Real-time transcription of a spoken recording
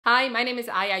Hi, my name is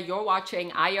Aya. You're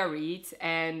watching Aya Reads,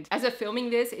 and as of filming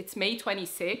this, it's May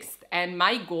 26th, and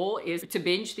my goal is to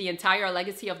binge the entire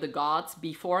Legacy of the Gods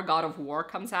before God of War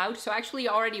comes out. So I actually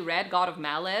already read God of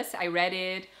Malice. I read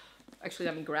it. Actually,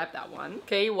 let me grab that one.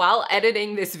 Okay, while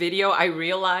editing this video, I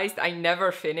realized I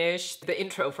never finished the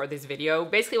intro for this video.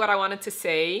 Basically, what I wanted to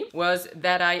say was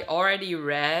that I already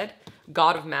read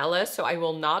God of Malice, so I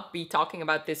will not be talking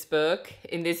about this book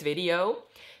in this video.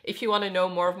 If you want to know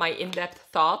more of my in-depth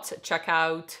thoughts, check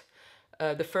out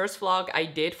the first vlog I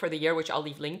did for the year, which I'll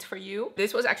leave linked for you.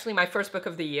 This was actually my first book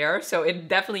of the year, so it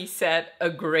definitely set a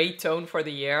great tone for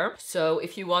the year. So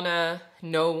if you want to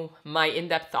know my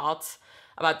in-depth thoughts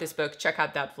about this book, check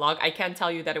out that vlog. I can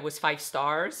tell you that it was 5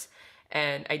 stars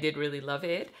and I did really love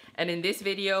it. And in this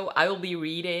video, I will be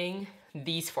reading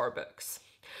these 4 books.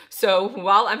 So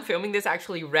while I'm filming this, I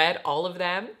actually read all of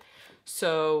them.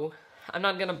 So I'm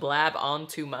not gonna blab on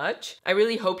too much. I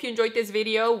really hope you enjoyed this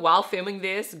video. While filming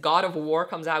this, God of War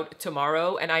comes out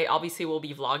tomorrow, and I obviously will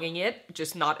be vlogging it,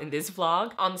 just not in this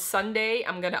vlog. On Sunday,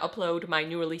 I'm gonna upload my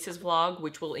new releases vlog,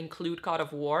 which will include God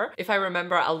of War. If I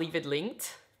remember, I'll leave it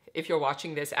linked if you're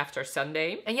watching this after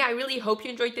Sunday. And yeah, I really hope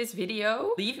you enjoyed this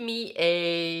video. Leave me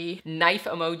a knife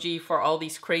emoji for all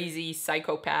these crazy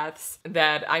psychopaths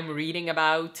that I'm reading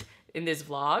about in this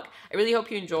vlog. I really hope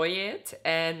you enjoy it,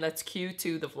 and let's cue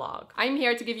to the vlog. I'm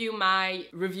here to give you my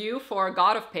review for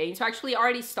God of Pain. So I actually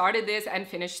already started this and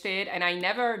finished it, and I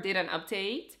never did an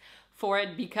update for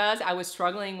it because I was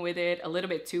struggling with it a little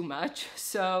bit too much.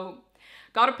 So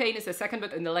God of Pain is the second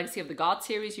book in the Legacy of the Gods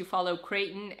series. You follow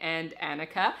Creighton and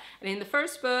Annika. And in the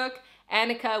first book,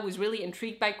 Annika was really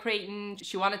intrigued by Creighton.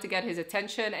 She wanted to get his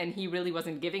attention, and he really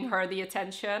wasn't giving her the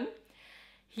attention.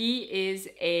 He is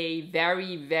a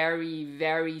very, very,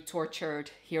 very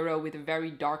tortured hero with a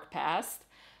very dark past.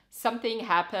 Something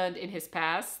happened in his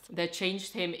past that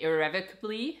changed him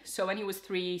irrevocably. So when he was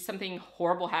 3, something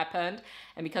horrible happened.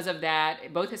 And because of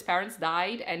that, both his parents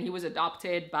died, and he was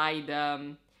adopted by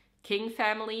the King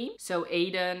family. So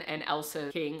Aidan and Elsa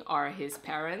King are his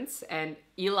parents, and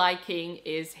Eli King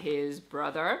is his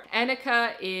brother.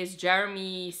 Annika is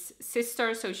Jeremy's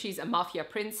sister, so she's a mafia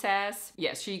princess.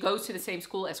 Yes, she goes to the same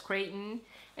school as Creighton,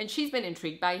 and she's been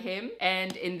intrigued by him.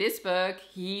 And in this book,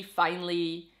 he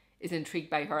finally is intrigued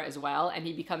by her as well, and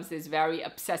he becomes this very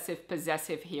obsessive,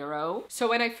 possessive hero. So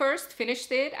when I first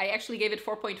finished it, I actually gave it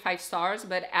 4.5 stars,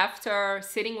 but after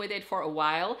sitting with it for a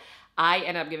while, I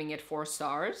ended up giving it 4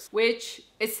 stars, which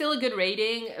is still a good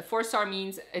rating. A 4-star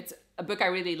means it's a book I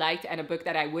really liked and a book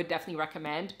that I would definitely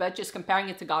recommend, but just comparing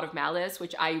it to God of Malice,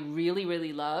 which I really,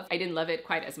 really love, I didn't love it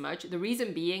quite as much. The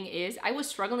reason being is I was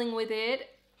struggling with it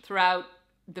throughout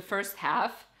the first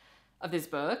half of this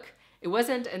book. It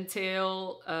wasn't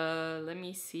until, let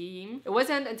me see. It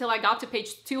wasn't until I got to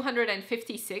page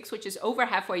 256, which is over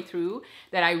halfway through,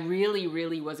 that I really,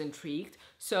 really was intrigued.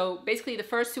 So basically the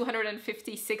first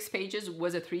 256 pages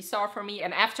was a 3-star for me.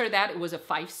 And after that, it was a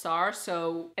 5-star.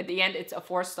 So at the end, it's a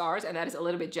 4 stars, and that is a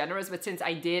little bit generous. But since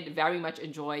I did very much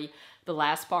enjoy the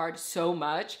last part so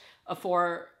much, a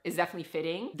 4 is definitely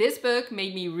fitting. This book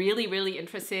made me really, really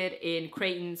interested in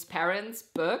Creighton's parents'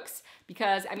 books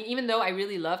because, I mean, even though I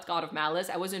really loved God of Malice,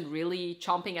 I wasn't really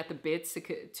chomping at the bits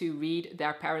to read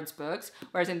their parents' books.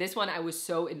 Whereas in this one, I was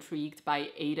so intrigued by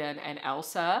Aidan and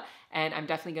Elsa, and I'm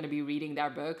definitely going to be reading their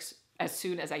books as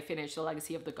soon as I finish the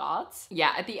Legacy of the Gods.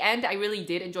 Yeah, at the end, I really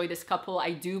did enjoy this couple.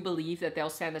 I do believe that they'll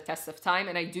stand the test of time,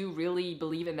 and I do really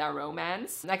believe in their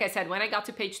romance. Like I said, when I got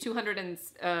to page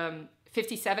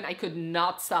 257, I could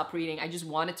not stop reading. I just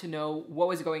wanted to know what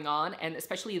was going on, and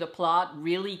especially the plot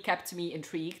really kept me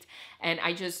intrigued, and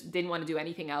I just didn't want to do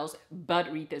anything else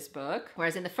but read this book.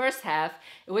 Whereas in the first half,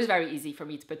 it was very easy for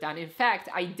me to put down. In fact,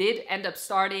 I did end up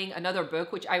starting another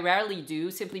book, which I rarely do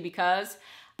simply because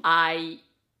I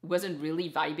wasn't really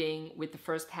vibing with the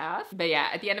first half. But yeah,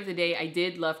 at the end of the day, I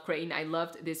did love Creighton. I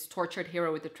loved this tortured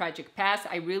hero with a tragic past.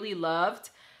 I really loved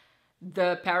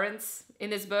the parents in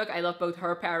this book. I love both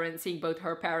her parents, seeing both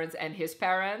her parents and his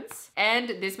parents. And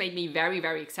this made me very,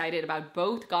 very excited about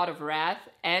both God of Wrath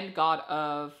and God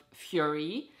of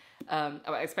Fury.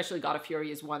 Especially God of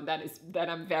Fury is one that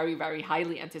I'm very, very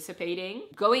highly anticipating.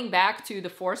 Going back to the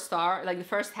 4-star, like the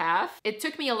first half, it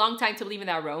took me a long time to believe in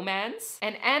that romance,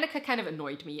 and Annika kind of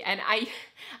annoyed me. And I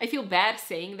feel bad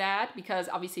saying that because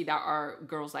obviously there are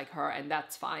girls like her, and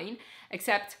that's fine.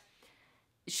 Except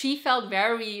she felt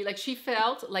very, like, she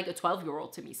felt like a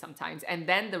 12-year-old to me sometimes. And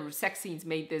then the sex scenes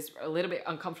made this a little bit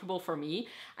uncomfortable for me.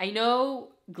 I know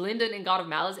Glyndon in God of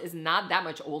Malice is not that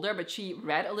much older, but she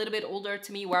read a little bit older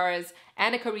to me, whereas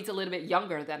Annika reads a little bit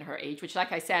younger than her age, which,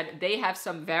 like I said, they have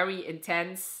some very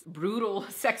intense, brutal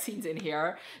sex scenes in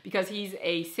here because he's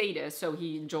a sadist, so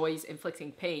he enjoys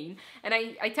inflicting pain. And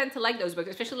I tend to like those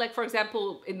books, especially, like, for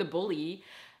example, in The Bully,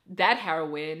 that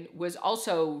heroine was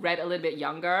also read a little bit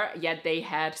younger, yet they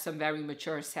had some very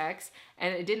mature sex.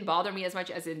 And it didn't bother me as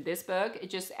much as in this book. It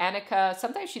just, Annika,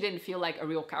 sometimes she didn't feel like a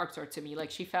real character to me.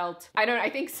 Like, she felt, I don't know, I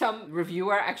think some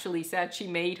reviewer actually said she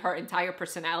made her entire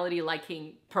personality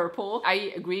liking purple.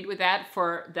 I agreed with that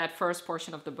for that first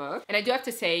portion of the book. And I do have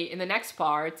to say, in the next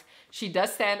part, she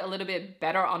does stand a little bit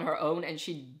better on her own, and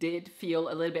she did feel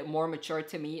a little bit more mature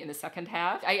to me in the second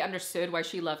half. I understood why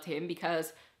she loved him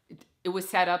because it was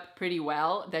set up pretty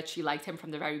well that she liked him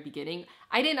from the very beginning.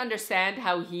 I didn't understand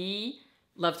how he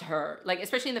loved her. Like,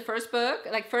 especially in the first book,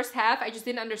 like first half, I just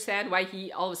didn't understand why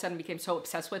he all of a sudden became so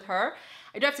obsessed with her.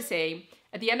 I do have to say,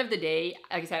 at the end of the day,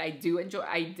 like I said,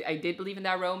 I did believe in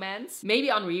that romance.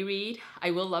 Maybe on reread, I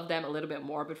will love them a little bit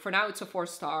more, but for now it's a 4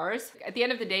 stars. At the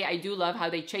end of the day, I do love how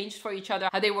they changed for each other,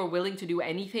 how they were willing to do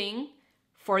anything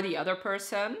for the other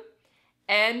person.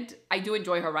 And I do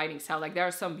enjoy her writing style. Like, there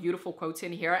are some beautiful quotes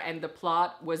in here, and the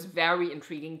plot was very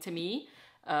intriguing to me.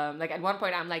 Like, at one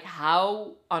point I'm like,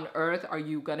 how on earth are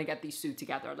you gonna get these two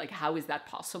together? Like, how is that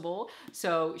possible?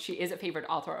 So she is a favorite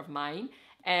author of mine.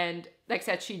 And like I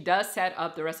said, she does set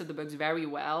up the rest of the books very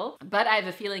well. But I have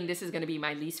a feeling this is going to be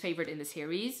my least favorite in the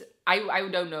series. I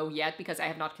don't know yet because I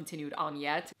have not continued on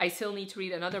yet. I still need to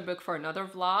read another book for another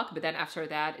vlog. But then after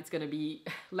that, it's going to be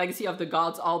Legacy of the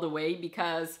Gods all the way,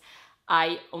 because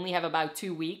I only have about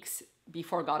 2 weeks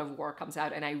before God of War comes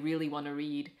out, and I really want to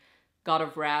read God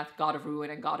of Wrath, God of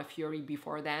Ruin, and God of Fury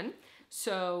before then.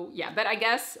 So yeah, but I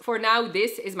guess for now,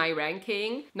 this is my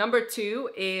ranking. Number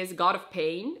 2 is God of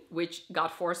Pain, which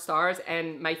got 4 stars.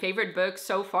 And my favorite book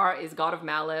so far is God of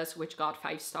Malice, which got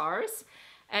 5 stars.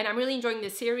 And I'm really enjoying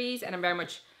this series, and I'm very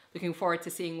much looking forward to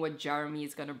seeing what Jeremy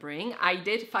is gonna bring. I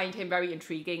did find him very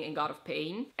intriguing in God of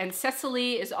Pain. And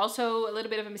Cecily is also a little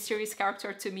bit of a mysterious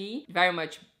character to me. Very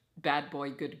much bad boy,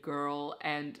 good girl.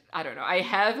 And I don't know, I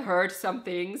have heard some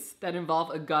things that involve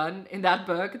a gun in that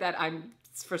book that I'm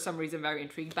for some reason very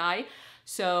intrigued by.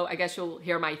 So I guess you'll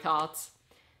hear my thoughts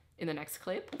in the next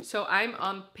clip. So I'm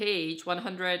on page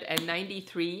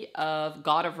 193 of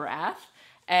God of Wrath,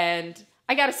 and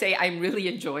I gotta say, I'm really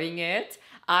enjoying it.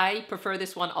 I prefer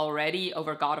this one already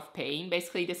over God of Pain.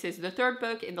 Basically, this is the 3rd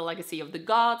book in the Legacy of the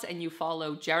Gods, and you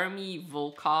follow Jeremy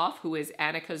Volkov, who is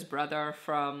Annika's brother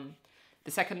from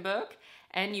the 2nd book,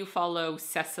 and you follow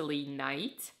Cecily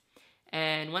Knight.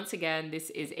 And once again, this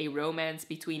is a romance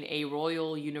between a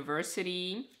royal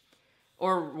university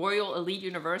or royal elite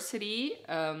university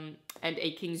and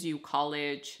a Kingsview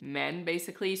College men,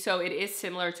 basically. So it is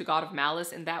similar to God of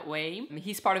Malice in that way.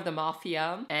 He's part of the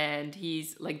mafia, and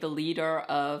he's like the leader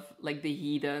of like the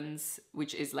Heathens,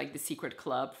 which is like the secret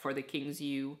club for the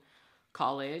Kingsview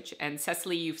College. And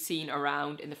Cecily you've seen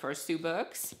around in the first 2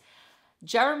 books.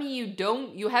 Jeremy,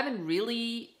 you haven't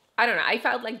really, I don't know, I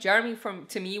felt like Jeremy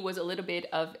to me was a little bit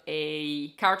of a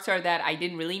character that I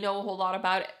didn't really know a whole lot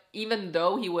about, even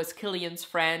though he was Killian's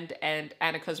friend and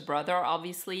Annika's brother,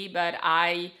 obviously. But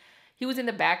he was in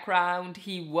the background,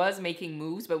 he was making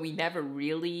moves, but we never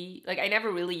really, like, I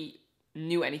never really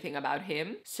knew anything about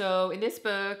him. So in this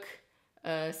book,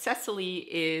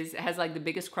 Cecily has like the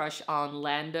biggest crush on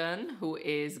Landon, who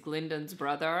is Glyndon's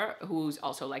brother, who's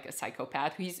also like a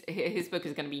psychopath. His book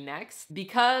is gonna be next.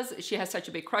 Because she has such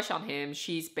a big crush on him,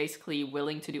 she's basically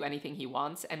willing to do anything he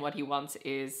wants, and what he wants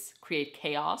is create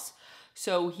chaos.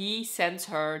 So he sends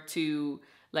her to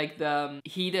like the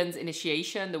Heathens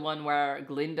initiation, the one where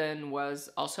Glyndon was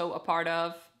also a part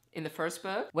of in the first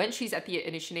book. When she's at the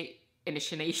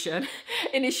initiation,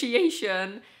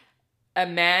 a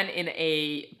man in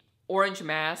a orange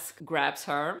mask grabs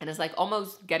her and is like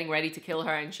almost getting ready to kill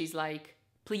her, and she's like,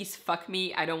 please fuck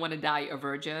me, I don't want to die a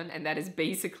virgin. And that is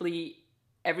basically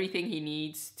everything he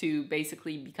needs to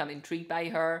basically become intrigued by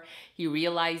her. He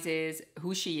realizes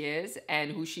who she is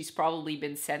and who she's probably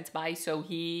been sent by, so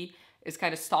he is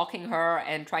kind of stalking her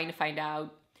and trying to find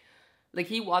out, like,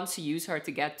 he wants to use her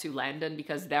to get to Landon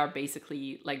because they're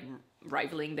basically like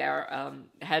rivaling, their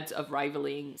heads of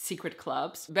rivaling secret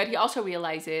clubs. But he also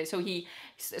realizes, so he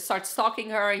starts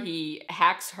stalking her, he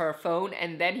hacks her phone,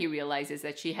 and then he realizes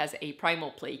that she has a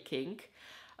primal play kink,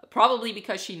 probably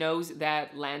because she knows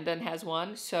that Landon has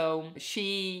one. So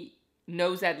she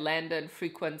knows that Landon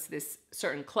frequents this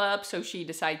certain club, so she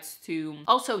decides to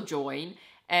also join.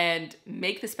 and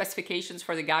make the specifications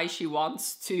for the guy she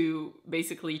wants to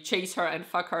basically chase her and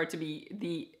fuck her to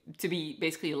be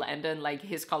basically Landon, like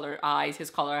his color eyes,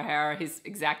 his color hair, his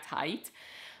exact height.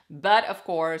 But of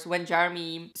course, when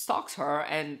Jeremy stalks her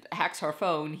and hacks her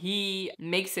phone, he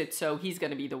makes it so he's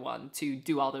gonna be the one to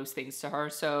do all those things to her.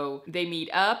 So they meet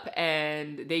up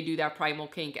and they do their primal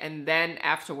kink, and then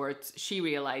afterwards she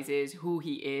realizes who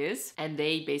he is and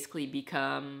they basically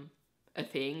become a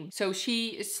thing. So she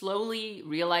is slowly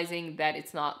realizing that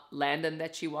it's not Landon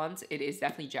that she wants, it is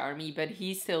definitely Jeremy, but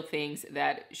he still thinks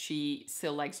that she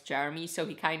still likes Jeremy, so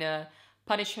he kind of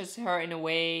punishes her in a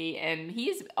way, and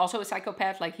he's also a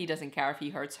psychopath. Like, he doesn't care if he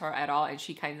hurts her at all, and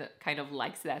she kind of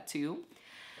likes that too.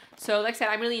 So like I said,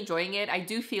 I'm really enjoying it. I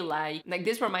do feel like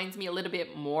this reminds me a little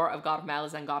bit more of God of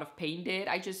Malice than God of Pain did.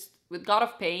 With God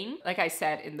of Pain, like I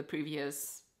said in the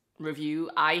previous review,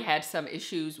 I had some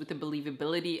issues with the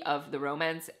believability of the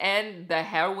romance, and the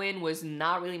heroine was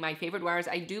not really my favorite, whereas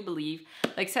I do believe,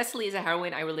 like, Cecily as a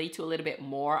heroine I relate to a little bit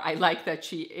more. I like that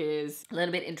she is a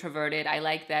little bit introverted. I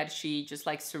like that she just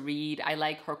likes to read. I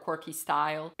like her quirky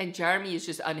style. And Jeremy is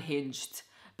just unhinged.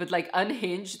 But like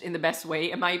unhinged in the best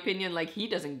way, in my opinion. Like, he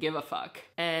doesn't give a fuck.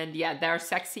 And yeah, their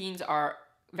sex scenes are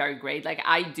very great. Like,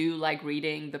 I do like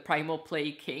reading the primal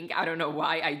play kink. I don't know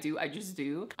why I do, I just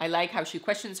do. I like how she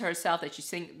questions herself, that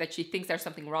she thinks there's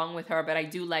something wrong with her, but I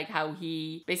do like how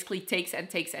he basically takes and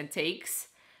takes and takes.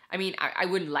 I mean, I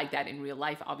wouldn't like that in real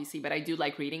life, obviously, but I do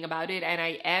like reading about it, and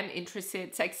I am interested.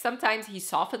 It's like sometimes he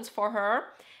softens for her,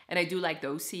 and I do like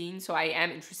those scenes, so I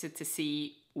am interested to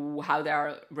see how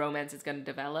their romance is going to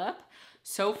develop.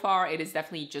 So far, it is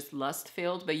definitely just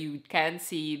lust-filled, but you can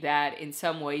see that in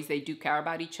some ways they do care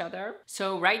about each other.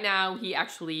 So right now, he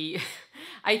actually...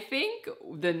 I think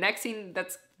the next scene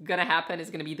that's gonna happen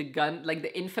is gonna be the gun, like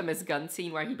the infamous gun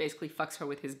scene where he basically fucks her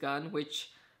with his gun,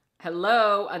 which,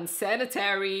 hello,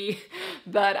 unsanitary,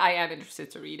 but I am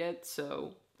interested to read it,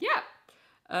 so yeah.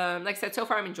 Like I said, so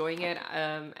far I'm enjoying it,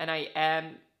 and I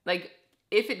am, like...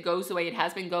 If it goes the way it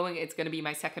has been going, it's going to be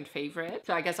my second favorite.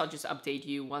 So I guess I'll just update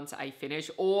you once I finish.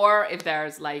 Or if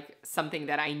there's like something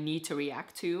that I need to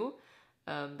react to,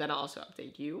 then I'll also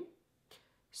update you.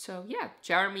 So yeah,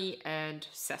 Jeremy and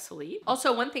Cecily.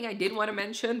 Also, one thing I did want to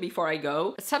mention before I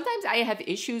go. Sometimes I have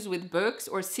issues with books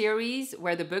or series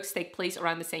where the books take place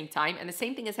around the same time. And the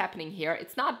same thing is happening here.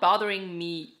 It's not bothering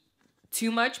me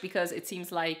too much because it seems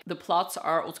like the plots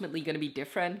are ultimately going to be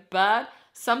different. But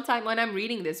sometime when I'm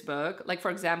reading this book, like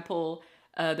for example,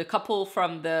 the couple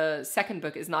from the second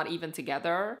book is not even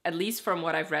together, at least from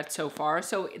what I've read so far.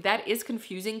 So that is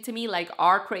confusing to me. Like,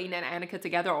 are Crane and Annika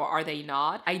together or are they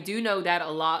not? I do know that a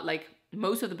lot, like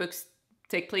most of the books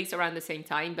take place around the same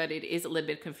time, but it is a little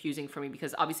bit confusing for me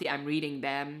because obviously I'm reading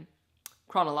them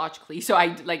chronologically. So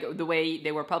I like the way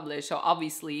they were published. So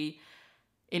obviously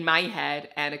in my head,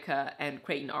 Annika and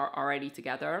Creighton are already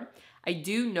together. I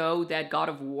do know that God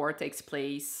of War takes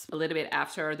place a little bit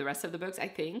after the rest of the books, I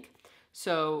think.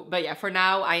 So, but yeah, for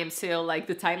now, I am still, like,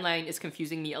 the timeline is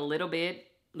confusing me a little bit,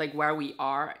 like, where we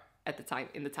are at the time,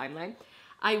 in the timeline.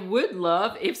 I would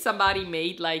love if somebody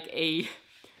made, like, a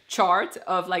chart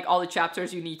of, like, all the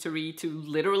chapters you need to read to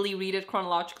literally read it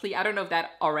chronologically. I don't know if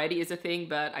that already is a thing,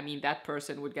 but, I mean, that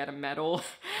person would get a medal.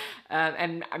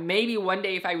 And maybe one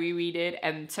day if I reread it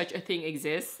and such a thing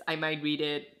exists, I might read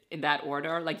it in that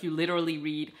order. Like, you literally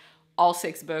read all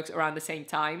 6 books around the same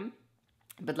time,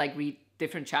 but, like, read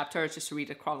different chapters just to read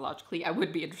it chronologically. I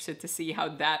would be interested to see how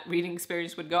that reading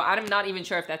experience would go. I'm not even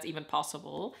sure if that's even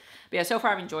possible. But yeah, so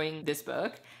far I'm enjoying this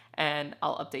book, and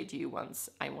I'll update you once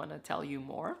I want to tell you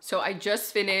more. So I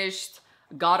just finished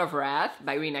God of Wrath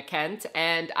by Rina Kent,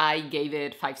 and I gave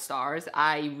it 5 stars.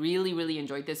 I really, really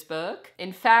enjoyed this book.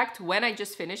 In fact, when I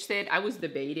just finished it, I was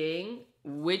debating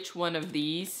which one of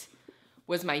these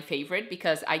was my favorite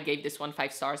because I gave this one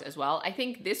 5 stars as well. I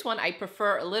think this one I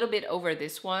prefer a little bit over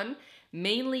this one,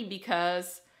 mainly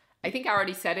because I think I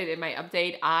already said it in my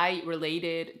update. I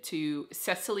related to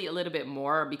Cecily a little bit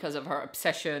more because of her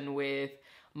obsession with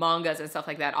mangas and stuff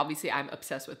like that. Obviously, I'm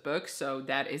obsessed with books, so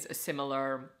that is a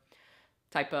similar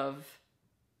type of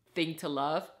thing to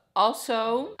love.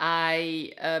 Also,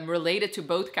 I related to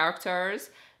both characters.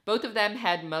 Both of them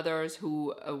had mothers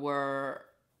who were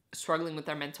struggling with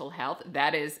their mental health.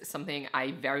 That is something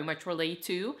I very much relate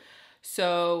to.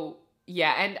 So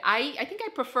yeah, and I think I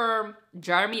prefer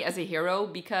Jeremy as a hero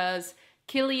because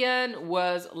Killian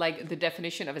was like the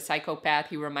definition of a psychopath.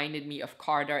 He reminded me of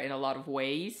Carter in a lot of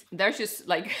ways. There's just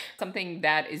like something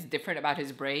that is different about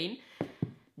his brain.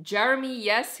 Jeremy,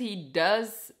 yes, he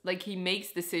does, like, he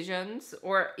makes decisions,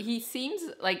 or he seems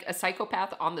like a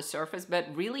psychopath on the surface, but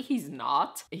really he's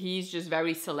not. He's just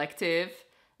very selective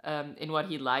in what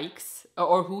he likes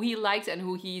or who he likes and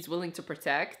who he's willing to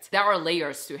protect. There are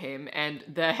layers to him, and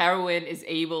the heroine is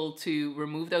able to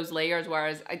remove those layers,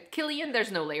 whereas Killian,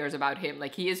 there's no layers about him.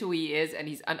 Like, he is who he is and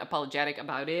he's unapologetic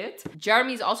about it.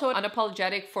 Jeremy's also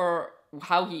unapologetic for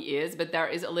how he is, but there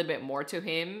is a little bit more to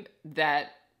him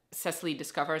that Cecily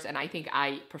discovers, and I think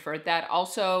I preferred that.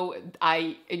 Also,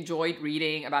 I enjoyed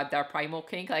reading about their primal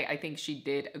kink. Like, I think she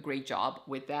did a great job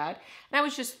with that, and I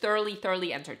was just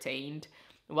thoroughly entertained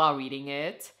while reading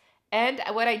it. And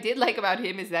what I did like about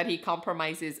him is that he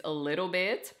compromises a little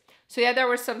bit. So yeah, there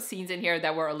were some scenes in here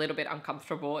that were a little bit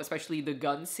uncomfortable, especially the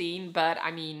gun scene, but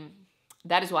I mean,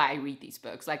 that is why I read these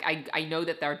books. Like, I know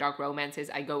that they're dark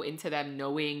romances. I go into them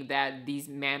knowing that these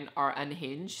men are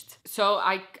unhinged. So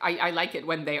I like it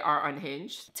when they are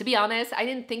unhinged. To be honest, I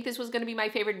didn't think this was going to be my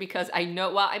favorite because I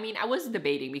know, well, I mean, I was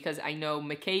debating because I know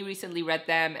McKay recently read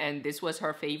them and this was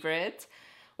her favorite.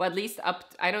 Well, at least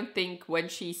I don't think when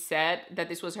she said that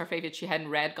this was her favorite, she hadn't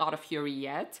read God of Fury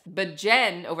yet. But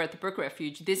Jen over at the Book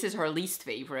Refuge, this is her least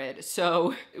favorite.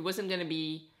 So it wasn't going to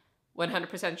be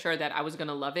 100% sure that I was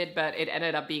gonna love it, but it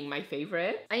ended up being my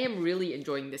favorite. I am really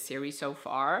enjoying this series so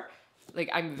far. Like,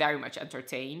 I'm very much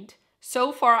entertained.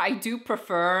 So far, I do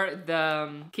prefer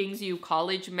the Kingsview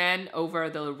College men over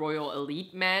the Royal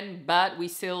Elite men, but we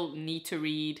still need to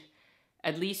read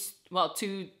at least, well,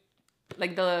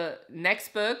 like the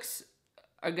next books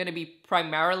are gonna be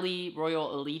primarily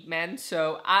Royal Elite men,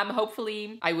 so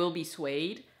hopefully I will be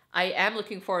swayed. I am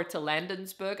looking forward to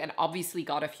Landon's book, and obviously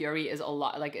God of Fury is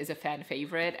a fan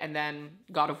favorite, and then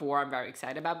God of War I'm very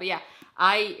excited about. But yeah,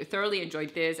 I thoroughly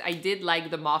enjoyed this. I did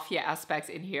like the mafia aspects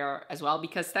in here as well,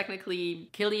 because technically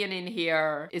Killian in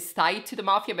here is tied to the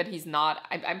mafia, but he's not.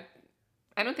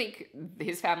 I don't think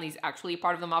his family is actually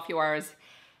part of the mafia, whereas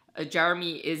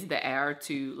Jeremy is the heir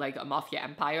to like a mafia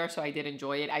empire, so I did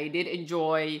enjoy it. I did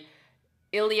enjoy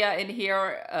Ilya in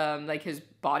here, like his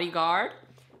bodyguard.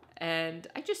 And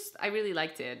I really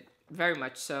liked it, very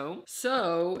much so.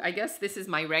 So I guess this is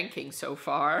my ranking so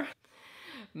far.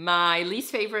 My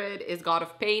least favorite is God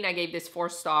of Pain. I gave this 4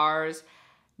 stars.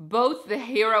 Both the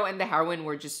hero and the heroine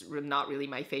were just not really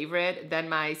my favorite. Then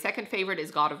my second favorite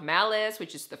is God of Malice,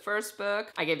 which is the first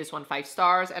book. I gave this one 5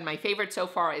 stars. And my favorite so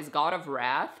far is God of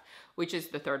Wrath, which is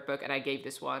the third book, and I gave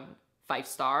this one 5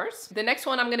 stars. The next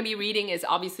one I'm going to be reading is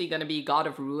obviously going to be God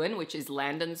of Ruin, which is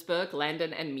Landon's book,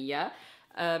 Landon and Mia.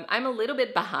 I'm a little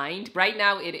bit behind. Right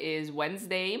now it is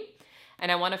Wednesday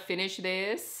and I want to finish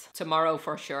this tomorrow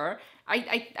for sure.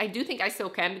 I do think I still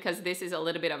can because this is a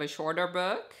little bit of a shorter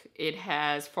book. It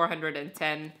has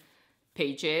 410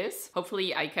 pages.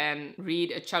 Hopefully I can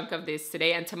read a chunk of this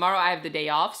today, and tomorrow I have the day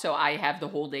off, so I have the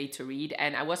whole day to read,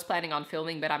 and I was planning on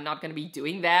filming, but I'm not going to be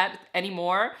doing that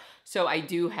anymore. So I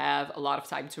do have a lot of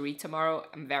time to read tomorrow.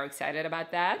 I'm very excited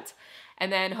about that.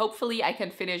 And then hopefully I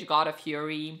can finish God of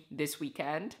Fury this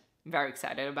weekend. I'm very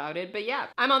excited about it. But yeah,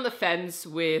 I'm on the fence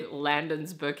with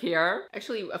Landon's book here.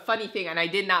 Actually, a funny thing, and I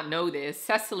did not know this,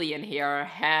 Cecily in here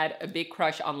had a big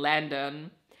crush on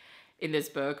Landon in this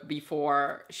book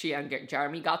before she and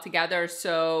Jeremy got together.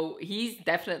 So he's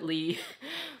definitely,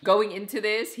 going into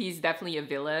this, he's definitely a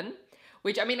villain.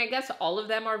 Which, I mean, I guess all of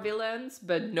them are villains,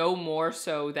 but no more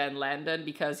so than Landon,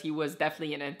 because he was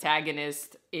definitely an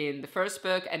antagonist in the first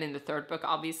book and in the third book,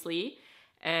 obviously.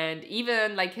 And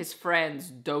even, like, his friends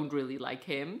don't really like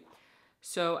him.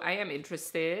 So I am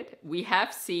interested. We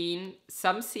have seen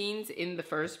some scenes in the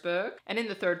first book and in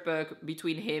the third book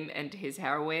between him and his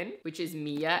heroine, which is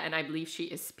Mia, and I believe she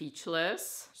is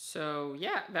speechless. So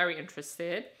yeah, very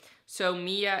interested. So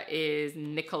Mia is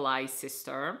Nikolai's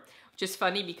sister. Which is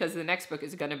funny because the next book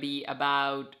is going to be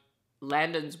about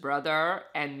Landon's brother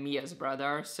and Mia's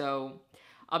brother. So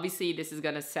obviously this is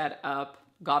going to set up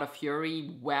God of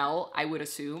Fury well, I would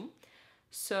assume.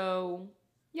 So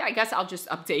yeah, I guess I'll just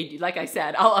update you. Like I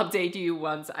said, I'll update you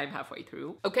once I'm halfway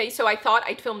through. Okay, so I thought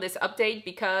I'd film this update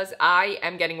because I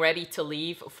am getting ready to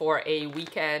leave for a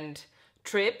weekend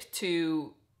trip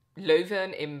to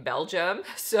Leuven in Belgium.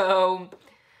 So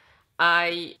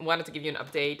I wanted to give you an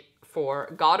update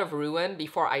for God of Ruin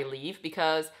before I leave,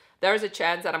 because there's a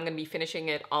chance that I'm going to be finishing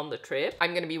it on the trip.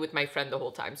 I'm going to be with my friend the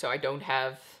whole time, so I don't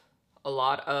have a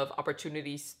lot of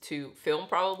opportunities to film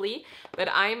probably. But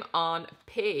I'm on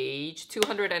page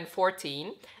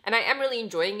 214 and I am really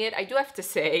enjoying it. I do have to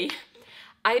say,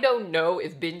 I don't know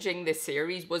if binging this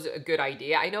series was a good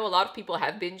idea. I know a lot of people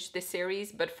have binged this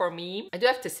series, but for me, I do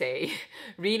have to say,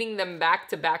 reading them back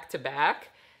to back to back,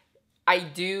 I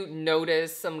do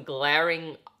notice some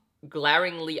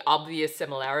glaringly obvious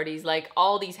similarities. Like,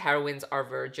 all these heroines are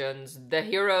virgins. The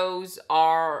heroes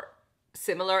are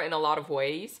similar in a lot of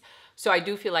ways. So I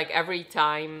do feel like every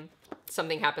time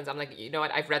something happens, I'm like, you know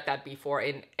what, I've read that before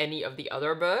in any of the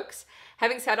other books.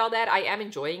 Having said all that, I am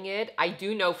enjoying it. I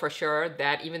do know for sure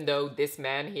that even though this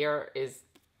man here is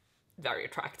very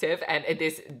attractive and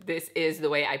this is the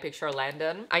way I picture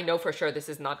Landon, I know for sure this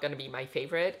is not going to be my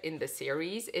favorite in the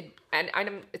series.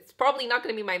 It's probably not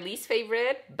going to be my least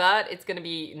favorite, but it's going to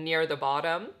be near the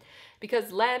bottom,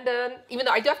 because Landon, even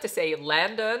though I do have to say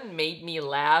Landon made me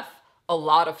laugh a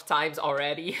lot of times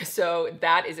already, so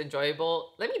that is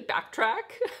enjoyable. Let me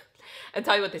backtrack and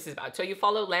tell you what this is about. So you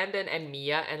follow Landon and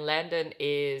Mia, and Landon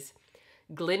is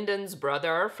Glyndon's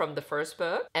brother from the first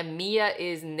book, and Mia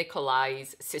is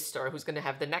Nikolai's sister, who's going to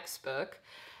have the next book.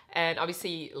 And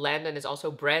obviously Landon is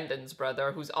also Brandon's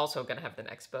brother, who's also going to have the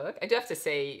next book. I do have to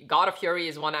say, God of Fury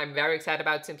is one I'm very excited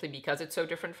about simply because it's so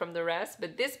different from the rest.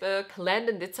 But this book,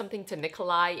 Landon did something to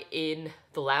Nikolai in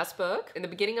the last book. In the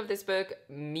beginning of this book,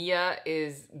 Mia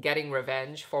is getting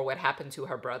revenge for what happened to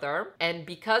her brother. And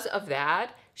because of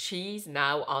that, she's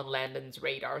now on Landon's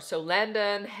radar. So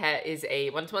Landon is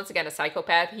once again a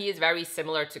psychopath. He is very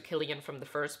similar to Killian from the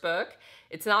first book.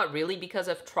 It's not really because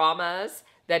of traumas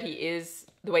that he is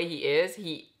the way he is.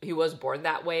 He was born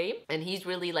that way, and he's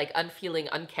really like unfeeling,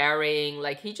 uncaring.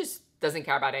 Like, he just doesn't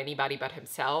care about anybody but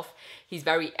himself. He's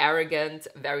very arrogant,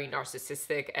 very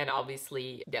narcissistic, and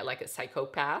obviously, yeah, like a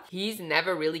psychopath. He's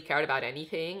never really cared about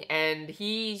anything, and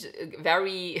he's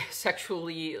very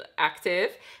sexually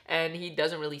active, and he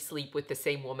doesn't really sleep with the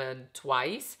same woman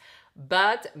twice.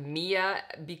 But Mia,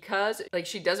 because like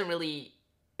she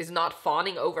is not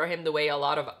fawning over him the way a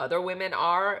lot of other women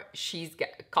are, she's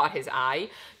caught his eye.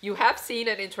 You have seen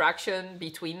an interaction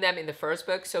between them in the first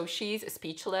book, so she's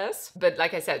speechless. But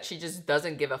like I said, she just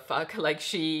doesn't give a fuck. Like,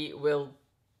 she will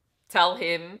tell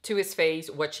him to his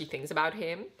face what she thinks about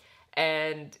him.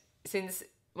 And since,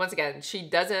 once again,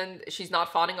 she's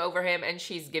not fawning over him and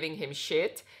she's giving him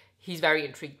shit, he's very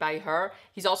intrigued by her.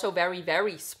 He's also very,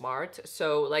 very smart.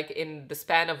 So like in the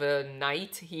span of a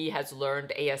night, he has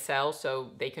learned ASL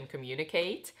so they can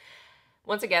communicate.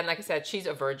 Once again, like I said, she's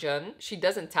a virgin. She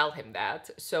doesn't tell him that.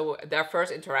 So their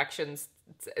first interactions,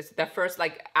 their first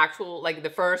like actual, like the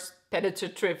first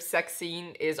penetrative sex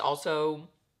scene is also,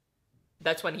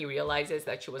 that's when he realizes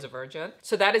that she was a virgin.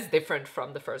 So that is different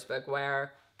from the first book,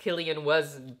 where Killian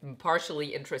was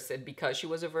partially interested because she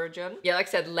was a virgin. Yeah, like I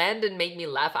said, Landon made me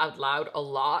laugh out loud a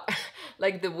lot.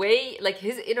 Like the way, like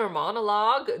his inner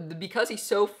monologue, because he's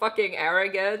so fucking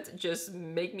arrogant, just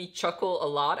make me chuckle a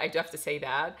lot. I do have to say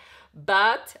that.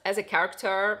 But as a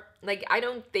character, like, I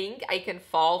don't think I can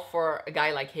fall for a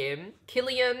guy like him.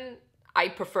 Killian, I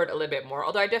preferred a little bit more.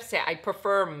 Although I do have to say, I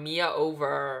prefer Mia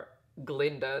over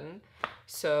Glyndon.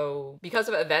 So because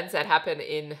of events that happen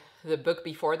in the book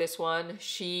before this one,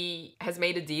 she has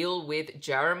made a deal with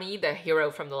Jeremy, the hero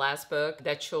from the last book,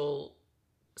 that she'll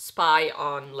spy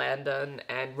on Landon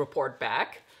and report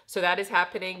back. So that is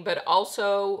happening, but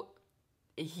also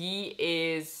he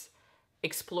is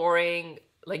exploring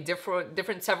like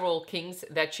different several kinks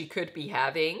that she could be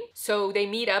having. So they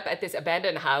meet up at this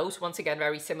abandoned house, once again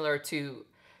very similar to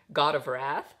God of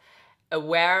Wrath,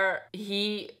 where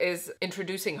he is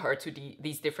introducing her to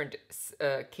these different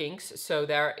kinks. So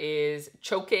there is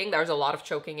choking. There's a lot of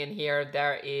choking in here.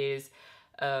 There is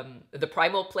the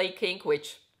primal play kink,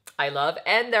 which I love.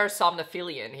 And there's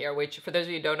somnophilia in here, which, for those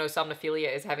of you who don't know,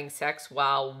 somnophilia is having sex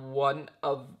while one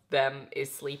of them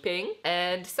is sleeping.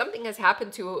 And something has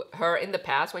happened to her in the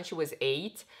past when she was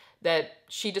 8 that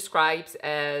she describes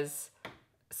as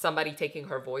somebody taking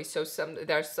her voice. So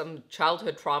there's some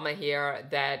childhood trauma here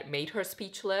that made her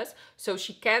speechless. So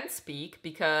she can't speak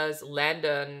because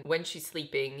Landon, when she's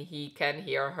sleeping, he can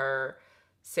hear her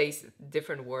say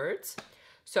different words.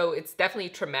 So it's definitely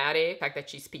traumatic. The fact that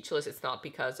she's speechless, it's not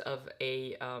because of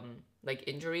a like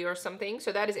injury or something.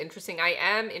 So that is interesting. I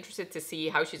am interested to see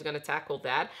how she's going to tackle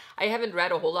that. I haven't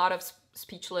read a whole lot of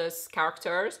speechless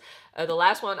characters. The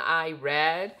last one I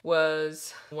read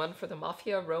was one for the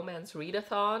Mafia Romance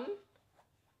Readathon,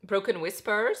 Broken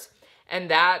Whispers. And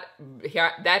that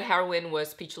heroine was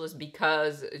speechless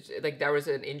because like there was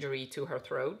an injury to her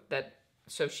throat,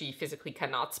 so she physically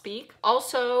cannot speak.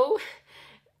 Also,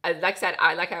 like I said,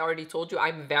 like I already told you,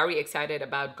 I'm very excited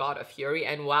about God of Fury.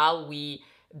 And while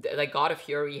God of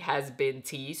Fury has been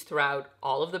teased throughout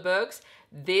all of the books,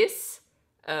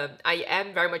 I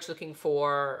am very much looking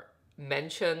for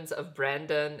mentions of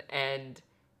Brandon and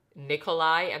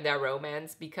Nikolai and their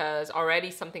romance, because already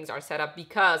some things are set up,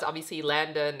 because obviously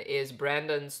Landon is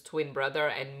Brandon's twin brother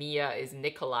and Mia is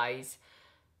Nikolai's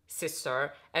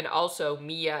sister, and also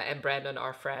Mia and Brandon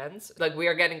are friends. Like, we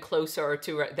are getting closer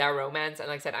to their romance, and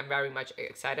like I said, I'm very much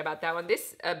excited about that one.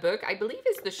 This book, I believe,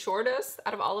 is the shortest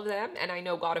out of all of them, and I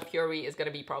know God of Fury is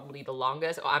gonna be probably the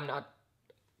longest. Oh, I'm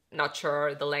not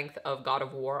sure the length of God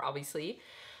of War, obviously,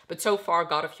 but so far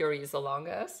God of Fury is the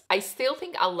longest. I still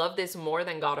think I'll love this more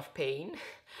than God of Pain,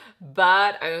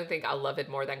 but I don't think I'll love it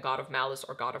more than God of Malice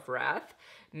or God of Wrath.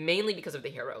 Mainly because of the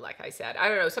hero, like I said. I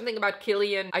don't know, something about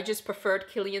Killian. I just preferred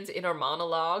Killian's inner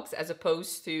monologues as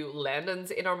opposed to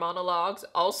Landon's inner monologues.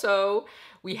 Also,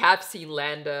 we have seen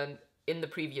Landon in the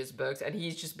previous books, and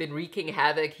he's just been wreaking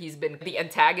havoc. He's been the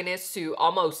antagonist to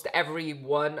almost every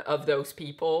one of those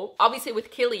people. Obviously, with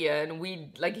Killian,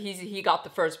 he got the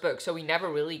first book, so we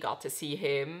never really got to see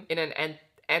him in an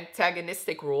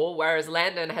antagonistic role, whereas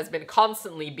Landon has been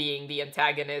constantly being the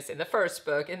antagonist in the first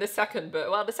book. In the second book,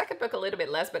 well, the second book a little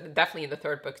bit less, but definitely in the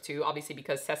third book too, obviously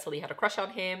because Cecily had a crush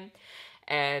on him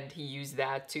and he used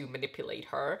that to manipulate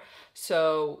her.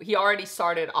 So he already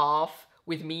started off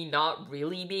with me not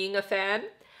really being a fan,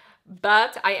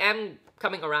 but I am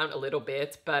coming around a little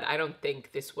bit. But I don't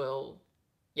think this will,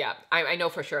 yeah, I know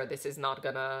for sure this is not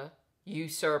gonna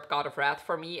usurp God of Wrath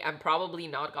for me, and probably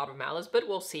not God of Malice, but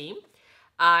we'll see.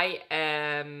 I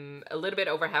am a little bit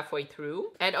over halfway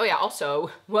through. And oh yeah,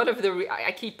 also, one of the,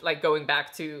 I keep like going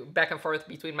back and forth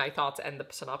between my thoughts and the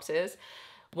synopsis.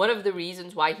 One of the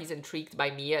reasons why he's intrigued by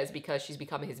Mia is because she's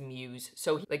become his muse.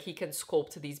 So he can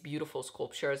sculpt these beautiful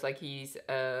sculptures, like he's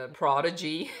a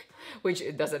prodigy, which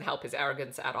doesn't help his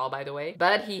arrogance at all, by the way.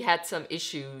 But he had some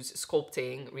issues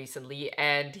sculpting recently,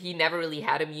 and he never really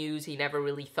had a muse. He never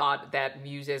really thought that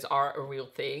muses are a real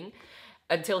thing,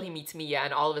 until he meets Mia,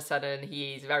 and all of a sudden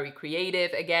he's very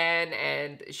creative again,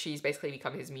 and she's basically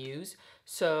become his muse.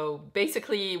 So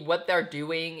basically what they're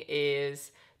doing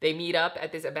is they meet up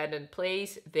at this abandoned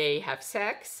place, they have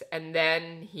sex, and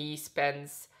then he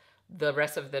spends the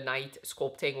rest of the night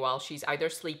sculpting while she's either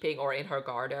sleeping or in her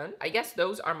garden. I guess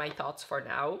those are my thoughts for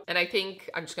now, and I think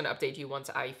I'm just gonna update you once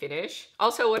I finish.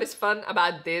 Also, what is fun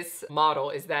about this model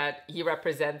is that he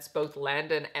represents both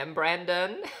Landon and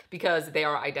Brandon because they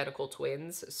are identical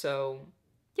twins. So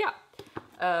yeah,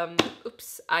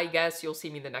 oops, I guess you'll see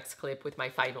me in the next clip with my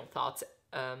final thoughts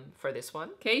for this one.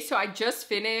 Okay, so I just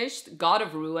finished God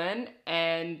of Ruin,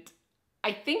 and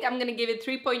I think I'm gonna give it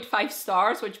 3.5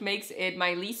 stars, which makes it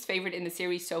my least favorite in the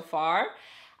series so far.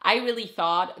 I really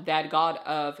thought that God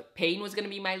of Pain was gonna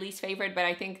be my least favorite, but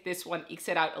I think this one ekes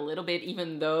it out a little bit,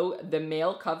 even though the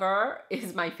male cover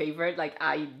is my favorite. Like,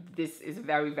 this is a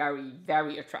very, very,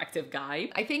 very attractive guy.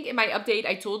 I think in my update,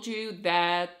 I told you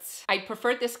that I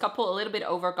preferred this couple a little bit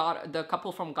over the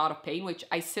couple from God of Pain, which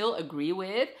I still agree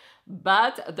with.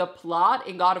 But the plot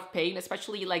in God of Pain,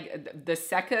 especially like the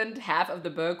second half of the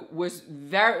book, was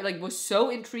was so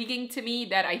intriguing to me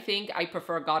that I think I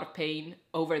prefer God of Pain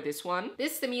over this one.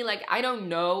 This to me, like, I don't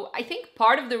know. I think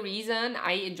part of the reason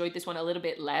I enjoyed this one a little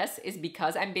bit less is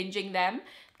because I'm binging them.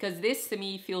 Because this to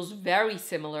me feels very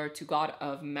similar to God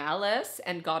of Malice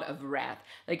and God of Wrath.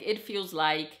 Like, it feels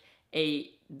like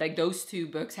those two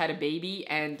books had a baby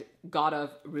and God of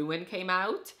Ruin came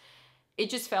out. It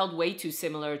just felt way too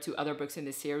similar to other books in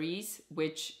the series,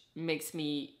 which makes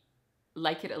me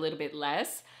like it a little bit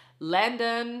less.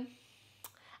 Landon,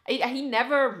 he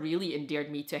never really endeared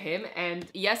me to him. And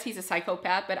yes, he's a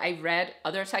psychopath, but I've read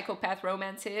other psychopath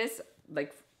romances,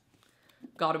 like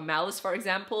God of Malice, for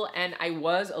example, and I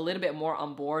was a little bit more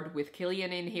on board with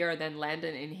Killian in here than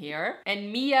Landon in here.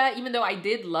 And Mia, even though I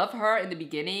did love her in the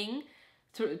beginning,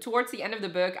 towards the end of the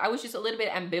book, I was just a little bit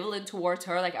ambivalent towards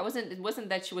her. Like, it wasn't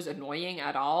that she was annoying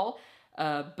at all,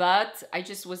 but I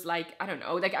just was like, I don't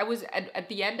know, like I was, at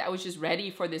the end, I was just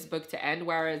ready for this book to end,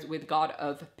 whereas with God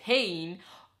of Pain,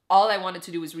 all I wanted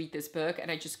to do was read this book, and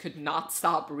I just could not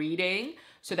stop reading.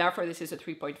 So therefore, this is a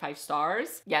 3.5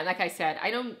 stars. Yeah, like I said,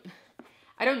 I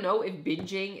don't know if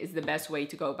binging is the best way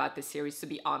to go about this series, to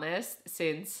be honest,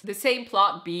 since the same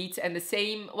plot beats and the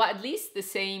same, well, at least the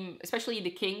same, especially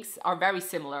the kinks, are very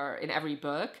similar in every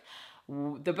book.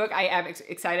 The book I am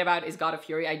excited about is God of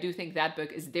Fury. I do think that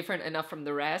book is different enough from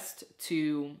the rest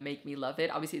to make me love it.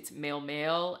 Obviously, it's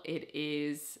male. It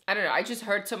is, I don't know, I just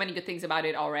heard so many good things about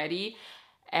it already.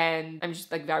 And I'm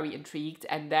just like very intrigued,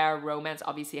 and their romance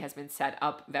obviously has been set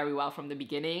up very well from the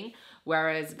beginning,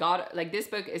 whereas this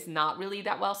book is not really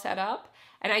that well set up.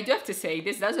 And I do have to say,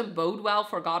 this doesn't bode well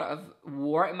for God of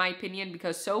War, in my opinion,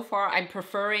 because so far I'm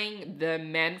preferring the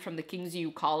men from the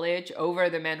Kingsview College over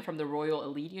the men from the Royal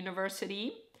Elite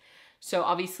University. So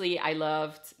obviously I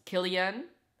loved Killian.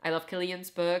 I love Killian's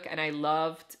book, and I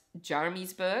loved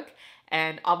Jeremy's book.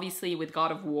 And obviously with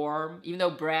God of War, even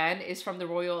though Bran is from the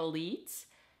Royal Elites,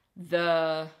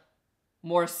 the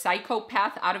more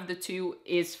psychopath out of the two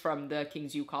is from the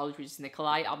King's U College, which is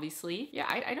Nikolai, obviously. Yeah,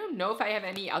 I don't know if I have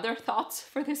any other thoughts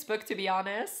for this book, to be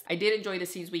honest. I did enjoy the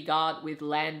scenes we got with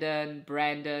Landon,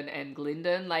 Brandon, and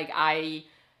Glyndon. Like, I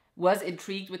was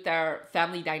intrigued with their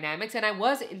family dynamics, and I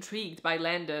was intrigued by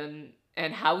Landon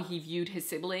and how he viewed his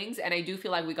siblings, and I do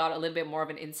feel like we got a little bit more of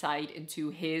an insight into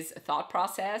his thought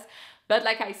process. But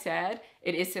like I said,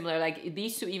 it is similar. Like,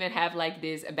 these two even have like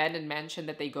this abandoned mansion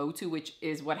that they go to, which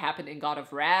is what happened in God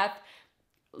of Wrath.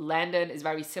 Landon is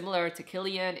very similar to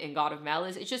Killian in God of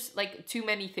Malice. It's just like too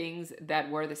many things that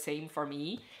were the same for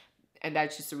me. And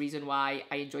that's just the reason why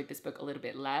I enjoyed this book a little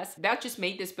bit less. That just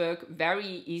made this book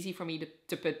very easy for me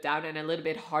to put down and a little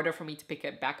bit harder for me to pick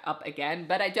it back up again.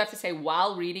 But I do have to say,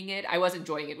 while reading it, I was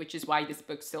enjoying it, which is why this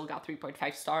book still got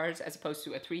 3.5 stars as opposed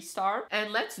to a 3-star.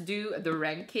 And let's do the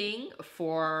ranking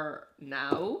for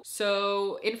now.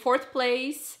 So in 4th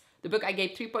place, the book I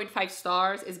gave 3.5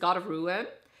 stars is God of Ruin.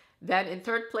 Then in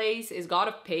 3rd place is God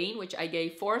of Pain, which I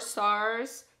gave 4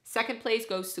 stars. 2nd place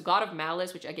goes to God of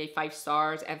Malice, which I gave 5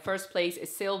 stars. And 1st place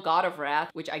is still God of Wrath,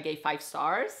 which I gave 5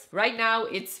 stars. Right now,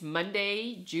 it's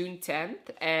Monday, June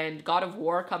 10th, and God of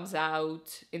War comes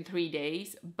out in 3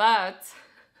 days. But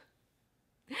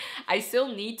I still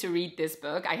need to read this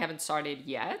book. I haven't started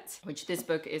yet, which this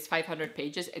book is 500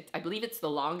 pages. I believe it's the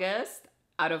longest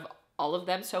out of all of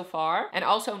them so far. And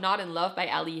also Not in Love by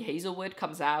Ali Hazelwood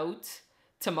comes out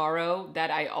tomorrow, that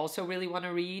I also really want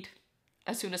to read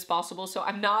as soon as possible. So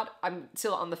I'm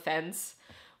still on the fence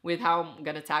with how I'm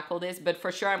gonna tackle this, but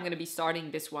for sure I'm gonna be starting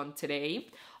this one today.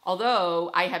 Although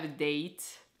I have a date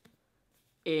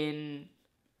in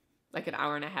like an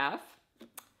hour and a half,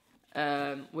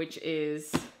 which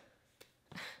is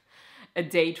a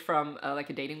date from like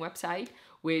a dating website,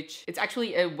 which it's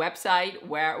actually a website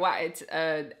where, well, it's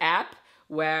an app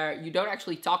where you don't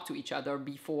actually talk to each other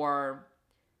before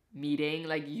meeting.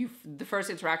 Like, the first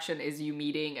interaction is you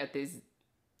meeting at this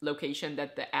location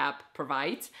that the app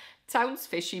provides. It sounds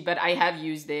fishy, but I have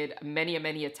used it many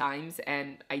a times,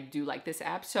 and I do like this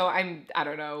app. So I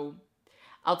don't know,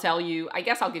 I'll tell you, I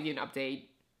guess I'll give you an update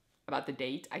about the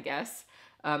date, I guess.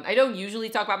 I don't usually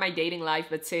talk about my dating life,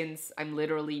 but since I'm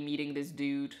literally meeting this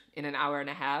dude in an hour and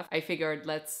a half, I figured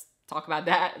let's talk about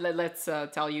that. Let's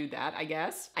tell you that, I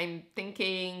guess. I'm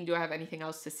thinking, do I have anything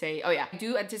else to say? Oh yeah, I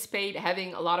do anticipate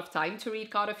having a lot of time to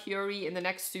read God of Fury in the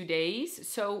next 2 days.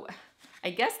 So I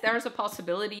guess there's a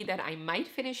possibility that I might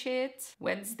finish it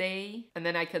Wednesday, and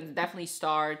then I can definitely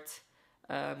start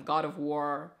God of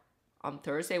War on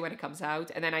Thursday when it comes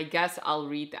out. And then I guess I'll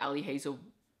read the Ali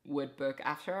Hazelwood book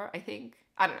after, I think.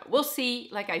 I don't know. We'll see,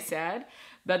 like I said.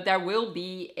 But there will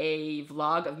be a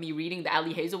vlog of me reading the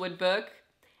Ali Hazelwood book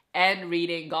and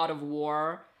reading God of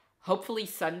War, hopefully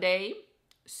Sunday.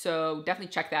 So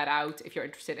definitely check that out if you're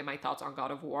interested in my thoughts on God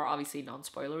of War. Obviously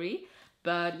non-spoilery.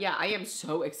 But yeah, I am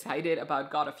so excited about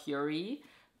God of Fury.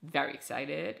 Very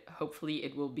excited. Hopefully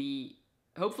it will be...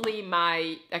 Hopefully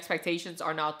my expectations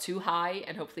are not too high,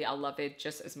 and hopefully I'll love it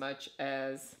just as much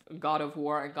as God of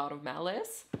War and God of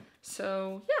Malice.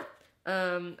 So yeah.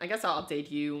 I guess I'll update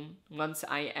you once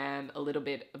I am a little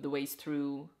bit of the ways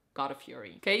through God of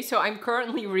Fury. Okay, so I'm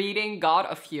currently reading God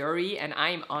of Fury, and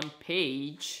I'm on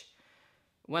page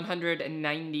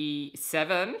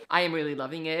 197. I am really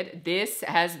loving it. This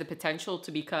has the potential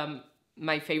to become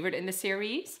my favorite in the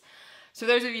series. So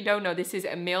those of you who don't know, this is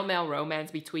a male-male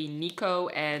romance between Nico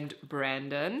and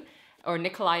Brandon, or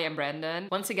Nikolai and Brandon.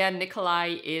 Once again,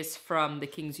 Nikolai is from the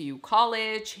King's U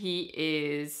College. He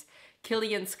is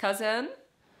Killian's cousin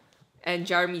and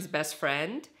Jeremy's best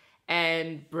friend.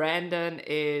 And Brandon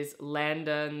is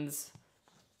Landon's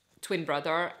twin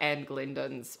brother and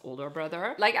Glyndon's older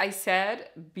brother. Like I said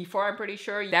before, I'm pretty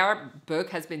sure their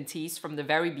book has been teased from the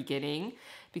very beginning,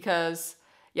 because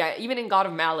yeah, even in God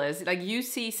of Malice, like, you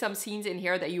see some scenes in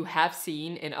here that you have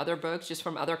seen in other books just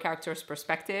from other characters'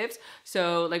 perspectives.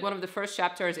 So like one of the first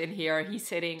chapters in here, he's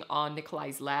sitting on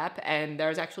Nikolai's lap, and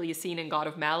there's actually a scene in God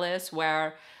of Malice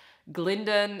where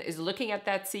Glyndon is looking at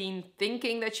that scene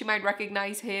thinking that she might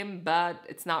recognize him, but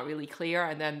it's not really clear.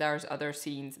 And then there's other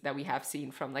scenes that we have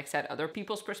seen from, like I said, other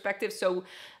people's perspectives. So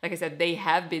like I said, they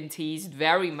have been teased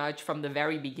very much from the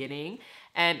very beginning,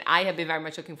 and I have been very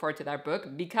much looking forward to that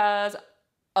book because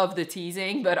of the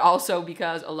teasing, but also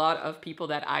because a lot of people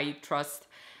that I trust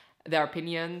their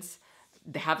opinions,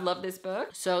 they have loved this book.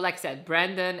 So like I said,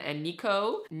 Brandon and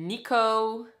Nico.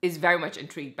 Nico is very much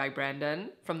intrigued by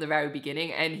Brandon from the very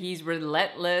beginning, and he's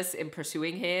relentless in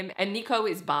pursuing him. And Nico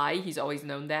is bi, he's always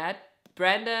known that.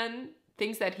 Brandon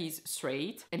thinks that he's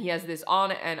straight, and he has this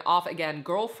on and off again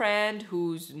girlfriend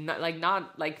who's not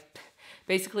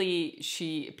Basically,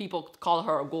 people call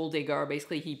her a gold digger.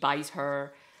 Basically, he buys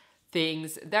her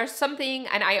things. There's something,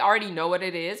 and I already know what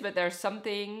it is, but there's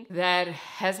something that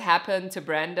has happened to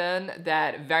Brandon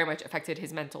that very much affected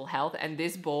his mental health. And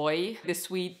this boy, this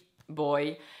sweet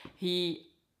boy, he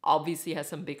obviously has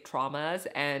some big traumas,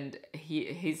 and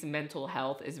his mental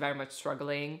health is very much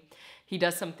struggling. He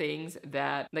does some things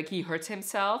that, like, he hurts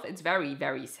himself. It's very,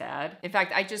 very sad. In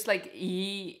fact,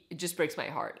 he just breaks my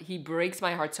heart. He breaks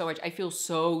my heart so much. I feel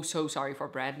so, so sorry for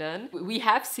Brandon. We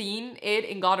have seen it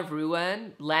in God of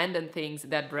Ruin. Landon thinks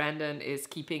that Brandon is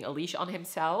keeping a leash on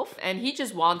himself, and he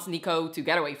just wants Nico to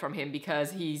get away from him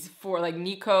because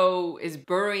Nico is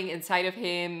burrowing inside of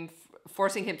him,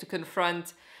 forcing him to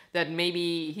confront that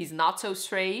maybe he's not so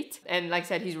straight. And like I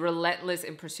said, he's relentless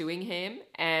in pursuing him.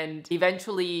 And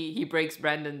eventually he breaks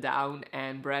Brandon down,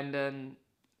 and Brandon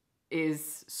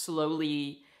is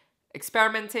slowly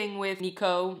experimenting with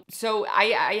Nico. So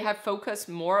I have focused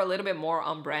a little bit more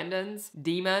on Brandon's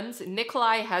demons.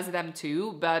 Nikolai has them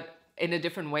too, but in a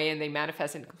different way, and they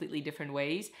manifest in completely different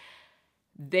ways.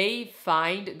 They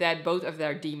find that both of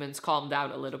their demons calm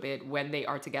down a little bit when they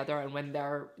are together and when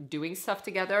they're doing stuff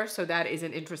together. So that is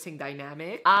an interesting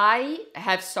dynamic. I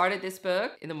have started this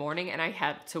book in the morning and I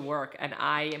had to work, and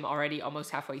I am already almost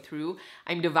halfway through.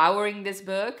 I'm devouring this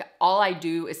book. All I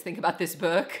do is think about this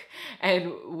book.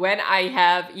 And when I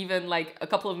have even like a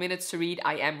couple of minutes to read,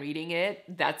 I am reading it.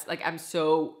 That's like, I'm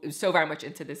so very much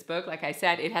into this book. Like I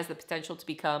said, it has the potential to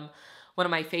become one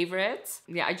of my favorites.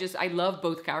 Yeah, I love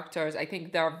both characters. I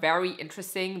think they're very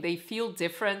interesting. They feel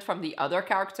different from the other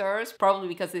characters, probably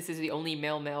because this is the only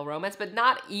male-male romance, but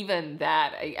not even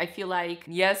that. I feel like,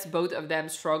 yes, both of them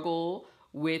struggle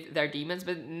with their demons,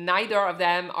 but neither of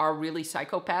them are really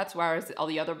psychopaths, whereas all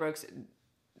the other books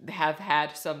have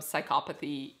had some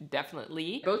psychopathy,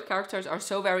 definitely. Both characters are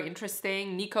so very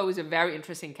interesting. Nico is a very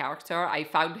interesting character.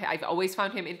 I've always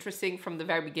found him interesting from the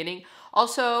very beginning.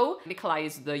 Also, Nikolai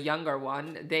is the younger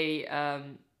one.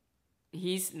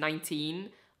 He's 19.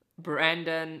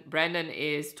 Brandon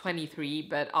is 23,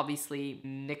 but obviously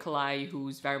Nikolai,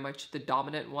 who's very much the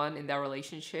dominant one in their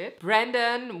relationship.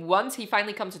 Brandon, once he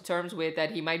finally comes to terms with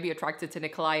that he might be attracted to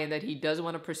Nikolai and that he does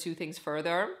want to pursue things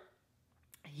further,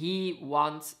 he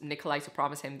wants Nikolai to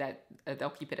promise him that they'll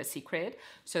keep it a secret.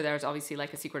 So there's obviously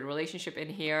like a secret relationship in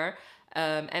here.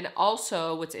 And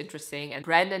also what's interesting, and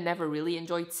Brandon never really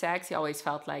enjoyed sex. He always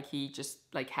felt like he just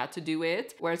like had to do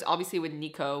it. Whereas obviously with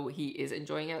Nico, he is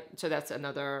enjoying it. So that's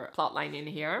another plot line in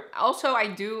here. Also, I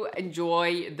do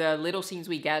enjoy the little scenes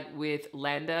we get with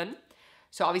Landon.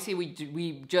 So obviously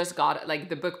we just got, like,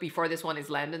 the book before this one is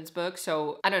Landon's book.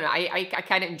 So I don't know, I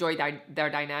kind of enjoy their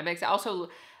dynamics. Also,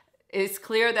 it's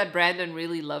clear that Brandon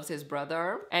really loves his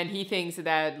brother, and he thinks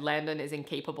that Landon is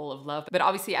incapable of love. But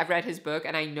obviously I've read his book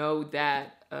and I know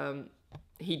that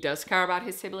he does care about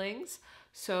his siblings.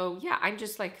 So yeah, I'm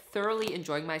just like thoroughly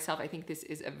enjoying myself. I think this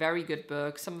is a very good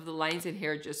book. Some of the lines in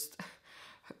here just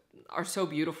are so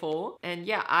beautiful. And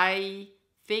yeah, I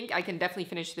think I can definitely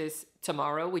finish this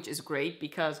tomorrow, which is great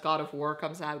because God of War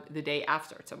comes out the day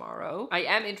after tomorrow. I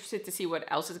am interested to see what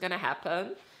else is gonna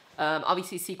happen.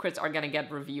 Obviously secrets are gonna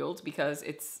get revealed because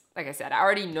it's, like I said, I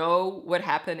already know what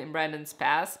happened in Brandon's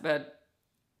past, but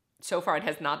so far it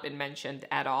has not been mentioned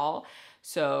at all.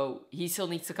 So he still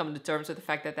needs to come to terms with the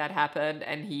fact that that happened,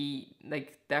 and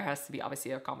there has to be obviously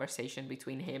a conversation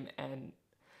between him and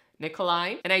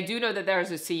Nikolai. And I do know that there's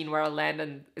a scene where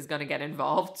Landon is gonna get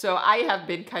involved. So I have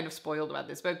been kind of spoiled about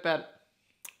this book, but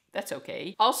that's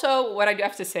okay. Also, what I do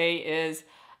have to say is,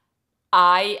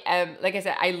 like I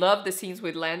said, I love the scenes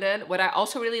with Landon. What I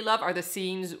also really love are the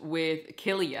scenes with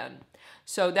Killian.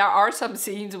 So there are some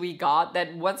scenes we got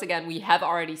that, once again, we have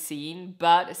already seen,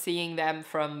 but seeing them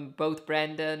from both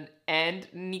Brandon and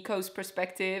Nico's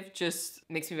perspective just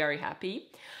makes me very happy.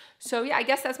 So yeah, I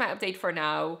guess that's my update for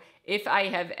now. If I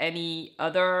have any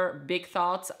other big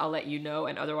thoughts, I'll let you know.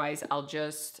 And otherwise, I'll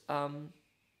just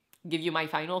give you my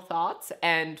final thoughts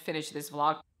and finish this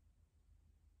vlog.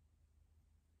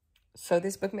 So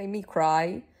this book made me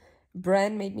cry.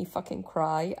 Bran made me fucking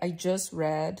cry. I just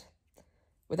read,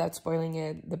 without spoiling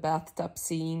it, the bathtub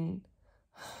scene.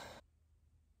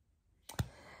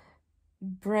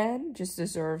 Bran just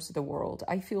deserves the world.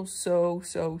 I feel so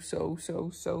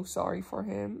sorry for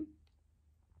him.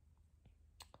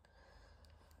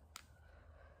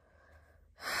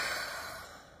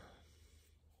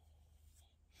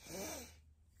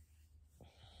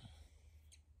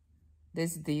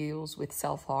 This deals with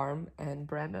self-harm, and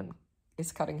Brandon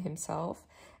is cutting himself.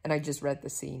 And I just read the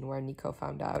scene where Nico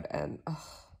found out, and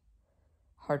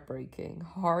heartbreaking.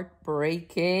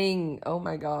 Heartbreaking. Oh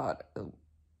my God.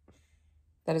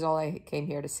 That is all I came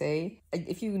here to say.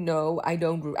 If you know,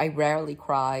 I rarely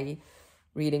cry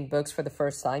reading books for the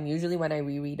first time. Usually when I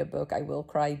reread a book, I will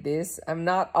cry.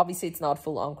 Obviously it's not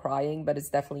full on crying, but it's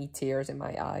definitely tears in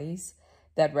my eyes.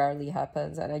 That rarely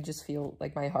happens, and I just feel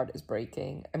like my heart is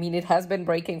breaking. I mean, it has been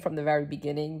breaking from the very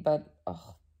beginning, but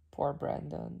oh, poor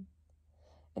Brandon.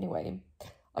 Anyway,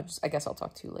 I guess I'll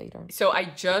talk to you later. So I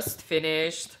just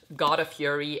finished God of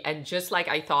Fury, and just like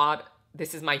I thought,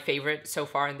 this is my favorite so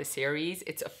far in the series.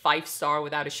 It's a 5-star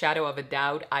without a shadow of a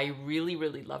doubt. I really,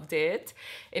 really loved it.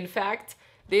 In fact,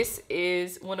 this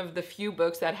is one of the few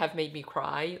books that have made me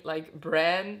cry. Like,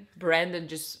 Brandon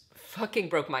just fucking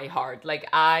broke my heart. Like,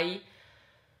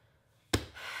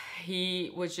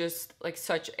 he was just like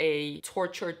such a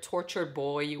tortured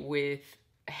boy with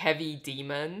heavy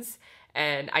demons.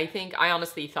 And I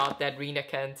honestly thought that Rina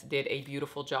Kent did a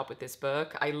beautiful job with this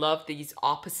book. I love these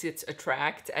opposites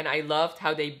attract, and I loved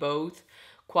how they both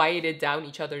quieted down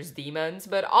each other's demons.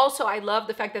 But also I love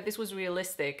the fact that this was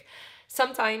realistic.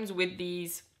 Sometimes with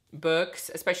these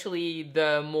books, especially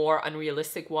the more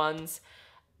unrealistic ones,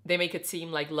 they make it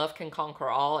seem like love can conquer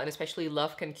all, and especially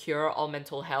love can cure all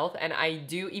mental health. And I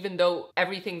do, even though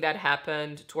everything that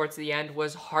happened towards the end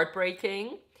was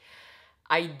heartbreaking,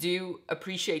 I do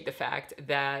appreciate the fact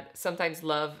that sometimes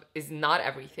love is not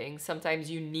everything. Sometimes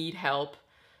you need help,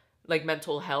 like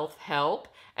mental health help.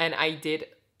 And I did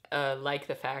like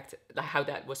the fact how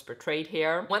that was portrayed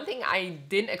here. One thing I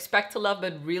didn't expect to love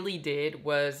but really did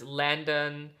was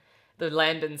the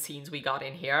Landon scenes we got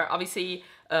in here. Obviously,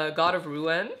 God of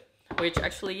Ruin, which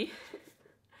actually,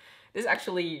 this is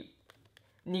actually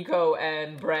Nico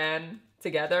and Bran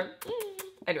together.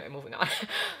 Anyway, moving on.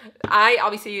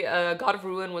 God of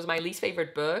Ruin was my least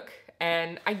favorite book,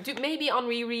 and I do, maybe on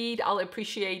reread, I'll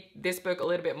appreciate this book a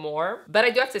little bit more. But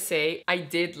I do have to say, I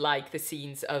did like the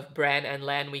scenes of Bran and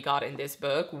Lan we got in this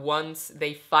book. Once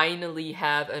they finally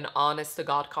have an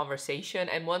honest-to-God conversation,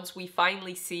 and once we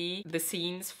finally see the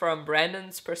scenes from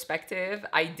Brandon's perspective,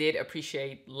 I did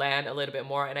appreciate Lan a little bit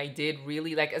more, and I did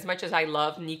really like, as much as I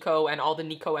love Nico and all the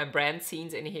Nico and Bran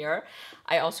scenes in here,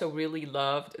 I also really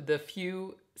loved the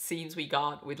few scenes we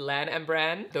got with Lan and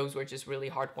Bran. Those were just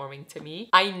really heartwarming to me.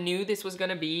 I knew this was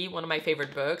gonna be one of my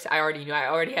favorite books. I already knew. I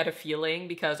already had a feeling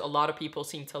because a lot of people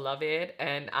seem to love it,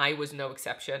 and I was no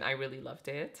exception. I really loved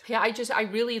it. Yeah, I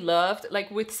really loved, like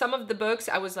with some of the books,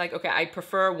 I was like, okay, I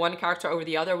prefer one character over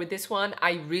the other. With this one,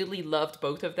 I really loved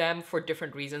both of them for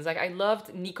different reasons. Like I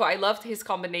loved Nico. I loved his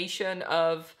combination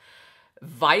of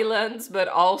violence, but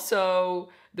also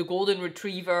the golden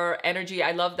retriever energy.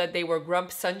 I love that they were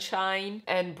Grump Sunshine.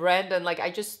 And Brandon, like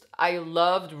I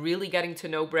loved really getting to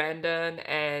know Brandon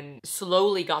and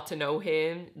slowly got to know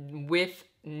him with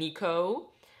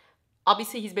Nico.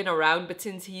 Obviously he's been around, but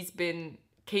since he's been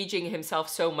caging himself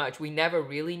so much, we never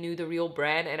really knew the real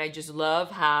Bran. And I just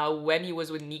love how when he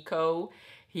was with Nico,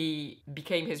 he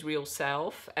became his real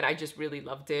self, and I just really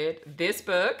loved it. This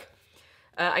book,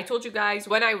 I told you guys,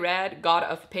 when I read God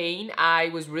of Pain, I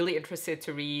was really interested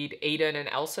to read Aiden and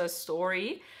Elsa's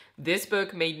story. This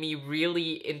book made me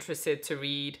really interested to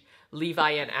read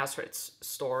Levi and Astrid's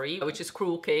story, which is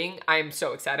Cruel King. I'm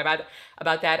so excited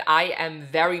about that. I am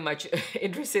very much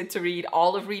interested to read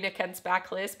all of Rina Kent's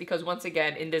backlist, because once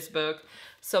again, in this book,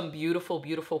 some beautiful,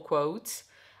 beautiful quotes.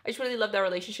 I just really love that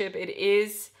relationship. It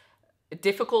is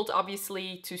difficult,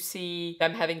 obviously, to see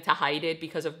them having to hide it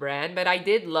because of Bran, but I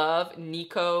did love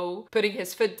Nico putting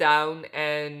his foot down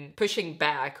and pushing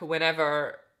back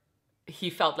whenever he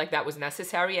felt like that was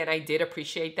necessary, and I did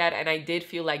appreciate that, and I did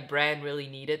feel like Bran really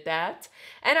needed that.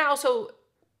 And I also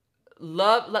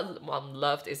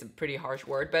loved is a pretty harsh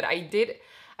word, but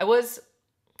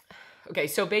okay,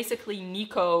 so basically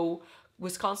Nico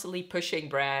was constantly pushing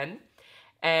Bran,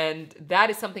 and that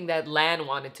is something that Lan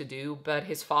wanted to do, but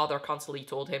his father constantly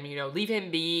told him, you know, leave him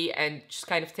be and just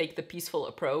kind of take the peaceful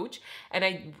approach. And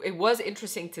it was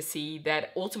interesting to see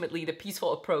that ultimately the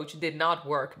peaceful approach did not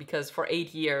work, because for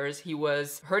 8 years he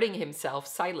was hurting himself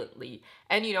silently.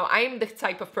 And, you know, I'm the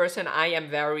type of person, I am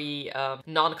very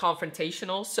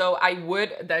non-confrontational. So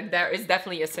there is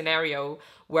definitely a scenario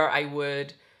where I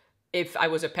would, if I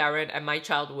was a parent and my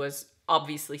child was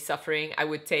obviously suffering, I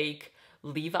would take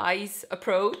Levi's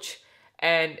approach.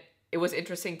 And it was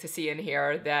interesting to see in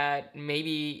here that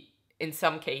maybe in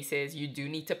some cases you do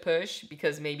need to push,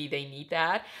 because maybe they need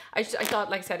that. I thought,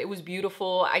 like I said, it was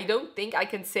beautiful. I don't think I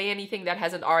can say anything that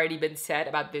hasn't already been said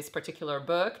about this particular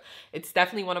book. It's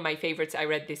definitely one of my favorites I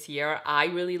read this year. I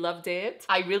really loved it.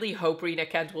 I really hope Rina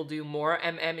Kent will do more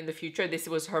MM in the future. This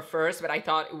was her first, but I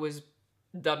thought it was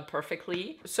done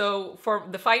perfectly. So for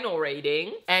the final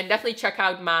rating, and definitely check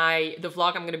out the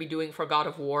vlog I'm going to be doing for God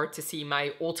of War to see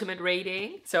my ultimate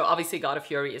rating. So obviously God of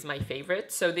Fury is my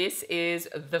favorite. So this is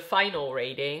the final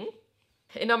rating.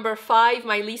 In number 5,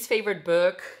 my least favorite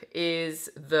book is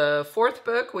the 4th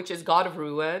book, which is God of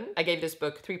Ruin. I gave this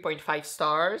book 3.5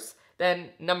 stars. Then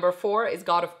number 4 is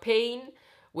God of Pain,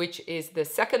 which is the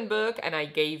 2nd book, and I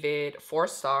gave it 4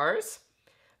 stars.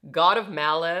 God of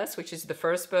Malice, which is the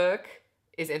 1st book,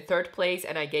 is in 3rd place,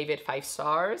 and I gave it 5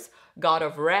 stars. God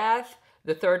of Wrath,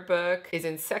 the 3rd book, is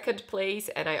in 2nd place,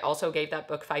 and I also gave that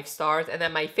book 5 stars. And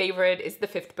then my favorite is the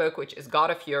 5th book, which is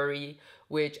God of Fury,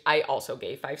 which I also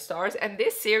gave 5 stars. And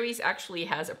this series actually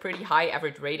has a pretty high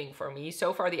average rating for me.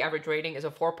 So far, the average rating is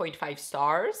a 4.5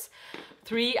 stars.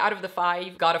 3 out of the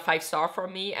 5 got a 5-star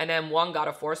from me, and then 1 got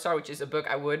a 4-star, which is a book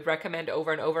I would recommend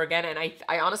over and over again. And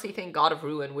I honestly think God of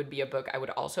Ruin would be a book I would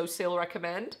also still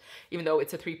recommend, even though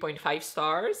it's a 3.5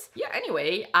 stars. Yeah,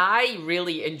 anyway, I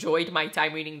really enjoyed my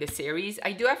time reading this series.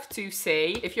 I do have to say,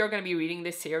 if you're going to be reading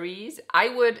this series, I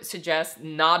would suggest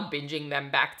not binging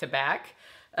them back to back,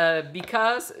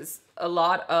 because a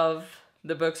lot of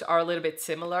the books are a little bit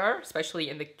similar, especially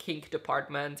in the kink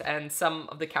department and some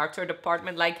of the character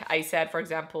department. Like I said, for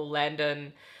example,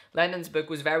 Landon's book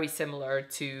was very similar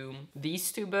to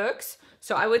these 2 books.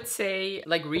 So I would say,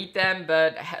 like, read them,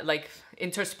 but like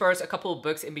intersperse a couple of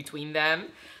books in between them.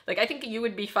 Like, I think you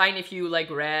would be fine if you like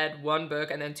read 1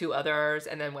 book and then 2 others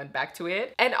and then went back to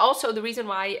it. And also the reason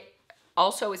why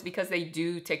also is because they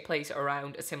do take place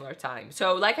around a similar time.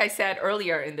 So like I said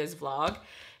earlier in this vlog,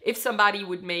 if somebody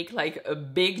would make like a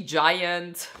big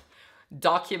giant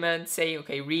document saying,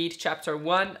 okay, read chapter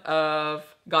 1 of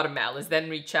God of Malice, then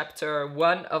read chapter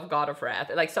 1 of God of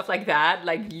Wrath, like stuff like that,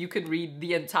 like you could read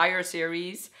the entire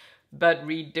series, but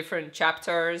read different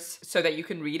chapters so that you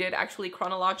can read it actually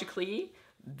chronologically.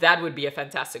 That would be a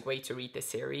fantastic way to read this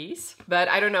series. But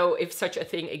I don't know if such a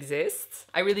thing exists.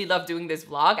 I really love doing this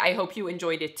vlog. I hope you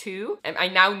enjoyed it too. And I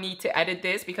now need to edit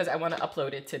this because I want to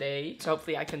upload it today. So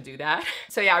hopefully I can do that.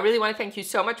 So yeah, I really want to thank you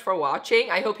so much for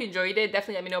watching. I hope you enjoyed it.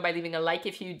 Definitely let me know by leaving a like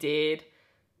if you did.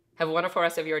 Have a wonderful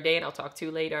rest of your day, and I'll talk to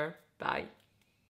you later. Bye.